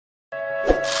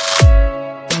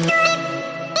Hi!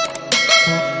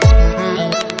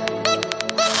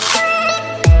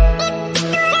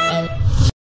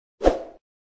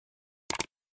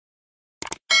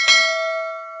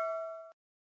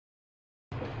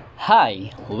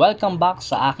 Welcome back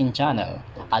sa aking channel.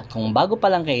 At kung bago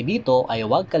pa lang kayo dito ay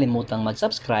huwag kalimutang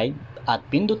mag-subscribe at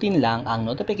pindutin lang ang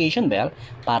notification bell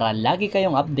para lagi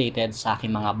kayong updated sa aking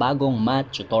mga bagong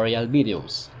math tutorial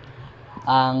videos.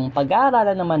 Ang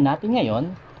pag-aaralan naman natin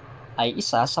ngayon ay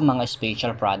isa sa mga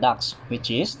special products,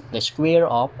 which is the square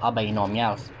of a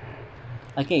binomial.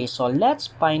 Okay, so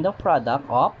let's find the product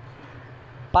of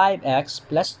 5x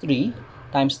plus 3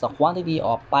 times the quantity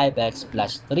of 5x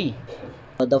plus 3.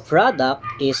 The product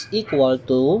is equal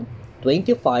to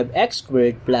 25x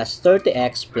squared plus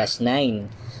 30x plus 9.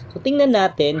 So, tingnan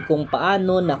natin kung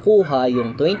paano nakuha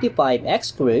yung 25x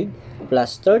squared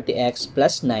plus 30x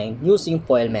plus 9 using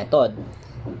FOIL method.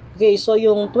 Okay, so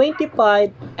yung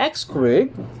 25x squared,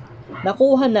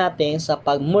 nakuha natin sa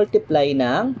pag-multiply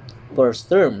ng first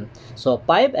term. So,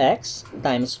 5x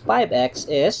times 5x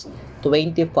is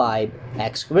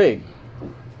 25x squared.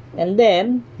 And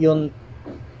then, yung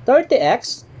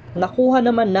 30x, nakuha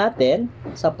naman natin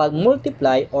sa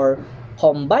pag-multiply or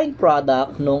combined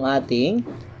product ng ating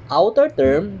outer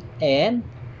term and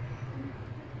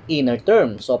inner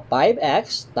term. So,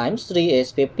 5x times 3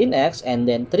 is 15x, and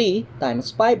then 3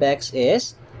 times 5x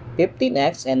is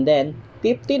 15x, and then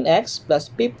 15x plus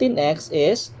 15x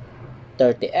is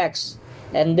 30x.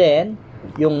 And then,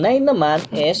 yung 9 naman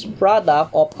is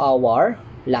product of our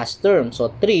last term.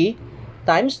 So, 3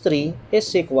 times 3 is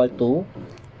equal to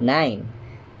 9.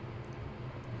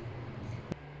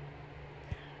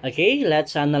 Okay,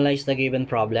 let's analyze the given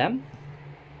problem.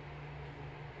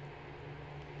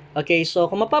 Okay, so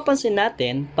kung mapapansin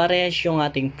natin, parehas yung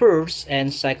ating first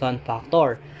and second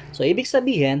factor. So, ibig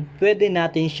sabihin, pwede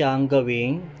natin siyang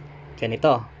gawing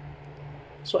ganito.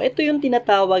 So, ito yung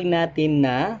tinatawag natin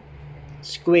na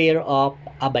square of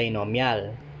a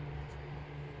binomial.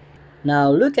 Now,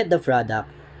 look at the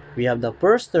product. We have the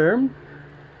first term,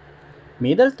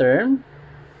 middle term,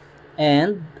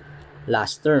 and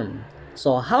last term.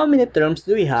 So, how many terms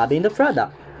do we have in the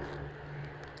product?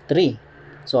 3.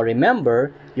 So,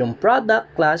 remember, yung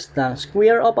product class ng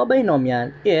square of a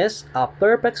binomial is a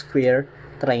perfect square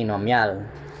trinomial.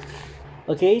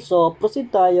 Okay, so proceed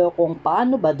tayo kung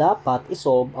paano ba dapat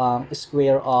isolve ang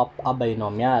square of a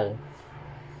binomial.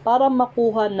 Para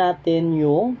makuha natin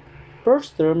yung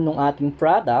first term ng ating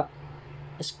product,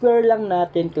 square lang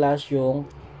natin class yung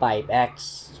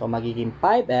 5x. So, magiging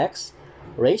 5x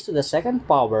raised to the second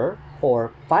power,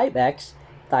 or 5x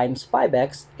times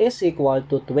 5x is equal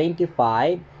to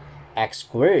 25x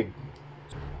squared.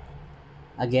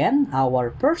 Again,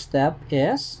 our first step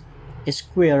is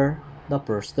square the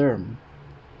first term.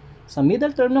 Sa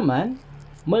middle term naman,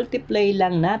 multiply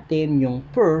lang natin yung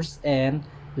first and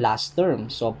last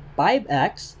term. So,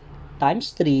 5x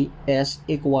times 3 is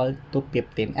equal to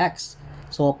 15x.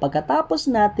 So, pagkatapos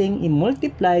nating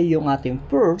i-multiply yung ating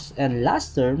first and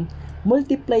last term,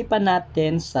 multiply pa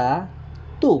natin sa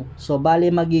 2. So, bali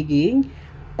magiging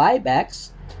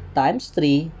 5x times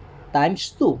 3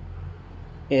 times 2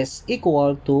 is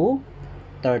equal to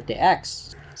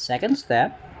 30x. Second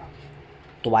step,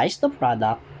 twice the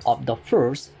product of the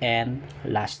first and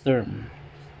last term.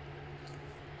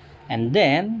 And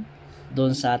then,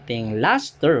 dun sa ating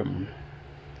last term,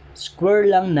 square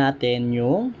lang natin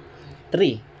yung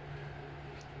 3.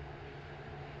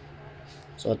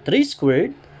 So, 3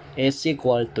 squared is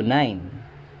equal to 9.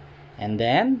 And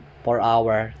then, for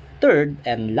our third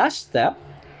and last step,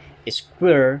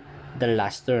 square the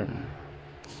last term.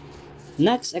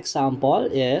 Next example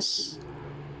is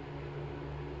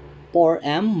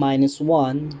 4m minus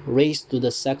 1 raised to the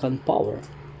second power.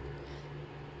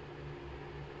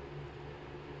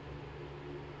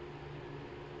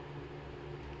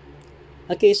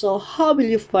 Okay, so how will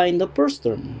you find the first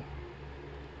term?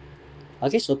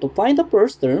 Okay, so to find the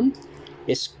first term,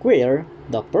 square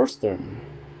the first term.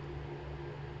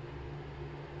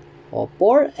 O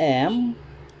 4m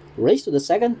raised to the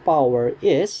second power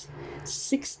is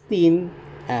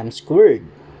 16m squared.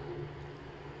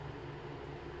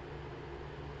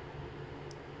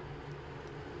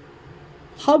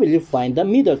 How will you find the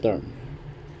middle term?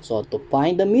 So to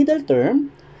find the middle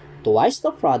term, twice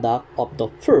the product of the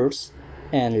first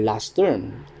and last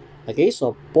term. Okay,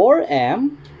 so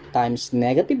 4m times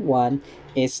negative 1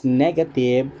 is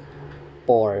negative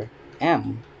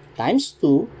 4m times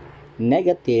 2,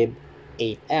 negative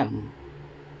 8m.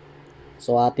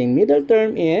 So, ating middle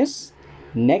term is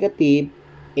negative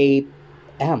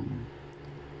 8m.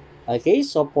 Okay,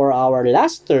 so for our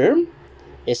last term,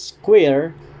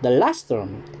 square The last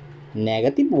term,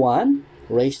 negative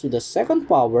 1 raised to the second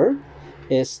power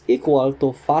is equal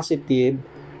to positive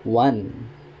 1.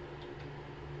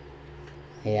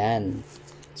 Ayan.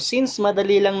 Since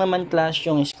madali lang naman class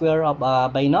yung square of a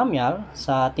binomial,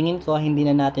 sa tingin ko hindi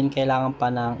na natin kailangan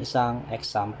pa ng isang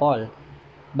example.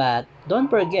 But don't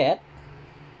forget,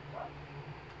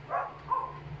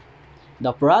 the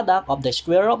product of the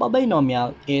square of a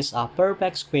binomial is a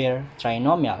perfect square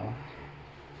trinomial.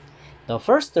 The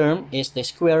first term is the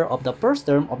square of the first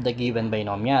term of the given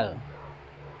binomial.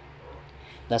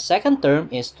 The second term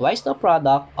is twice the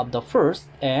product of the first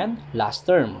and last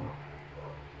term.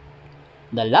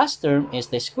 The last term is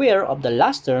the square of the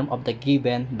last term of the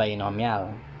given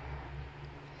binomial.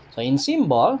 So in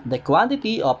symbol, the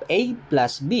quantity of a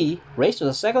plus b raised to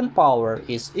the second power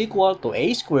is equal to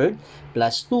a squared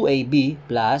plus 2ab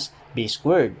plus b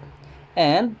squared.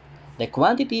 And the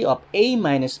quantity of a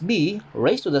minus b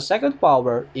raised to the second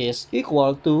power is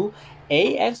equal to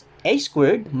a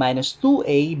squared minus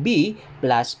 2ab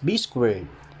plus b squared.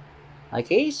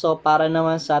 Okay, so para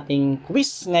naman sa ating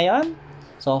quiz ngayon,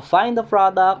 so find the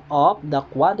product of the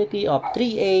quantity of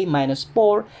 3a minus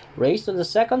 4 raised to the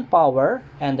second power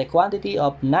and the quantity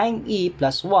of 9e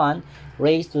plus 1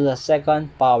 raised to the second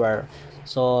power.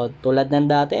 So, tulad ng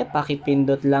dati,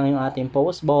 pakipindot lang yung ating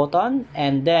pause button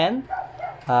and then,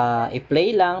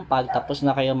 i-play lang pag tapos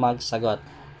na kayo magsagot.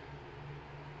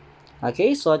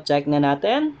 Okay, so check na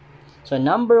natin. So,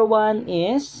 number 1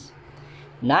 is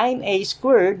 9a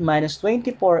squared minus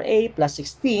 24a plus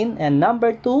 16 and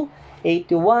number 2,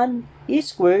 81e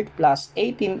squared plus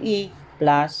 18e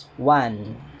plus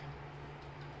 1.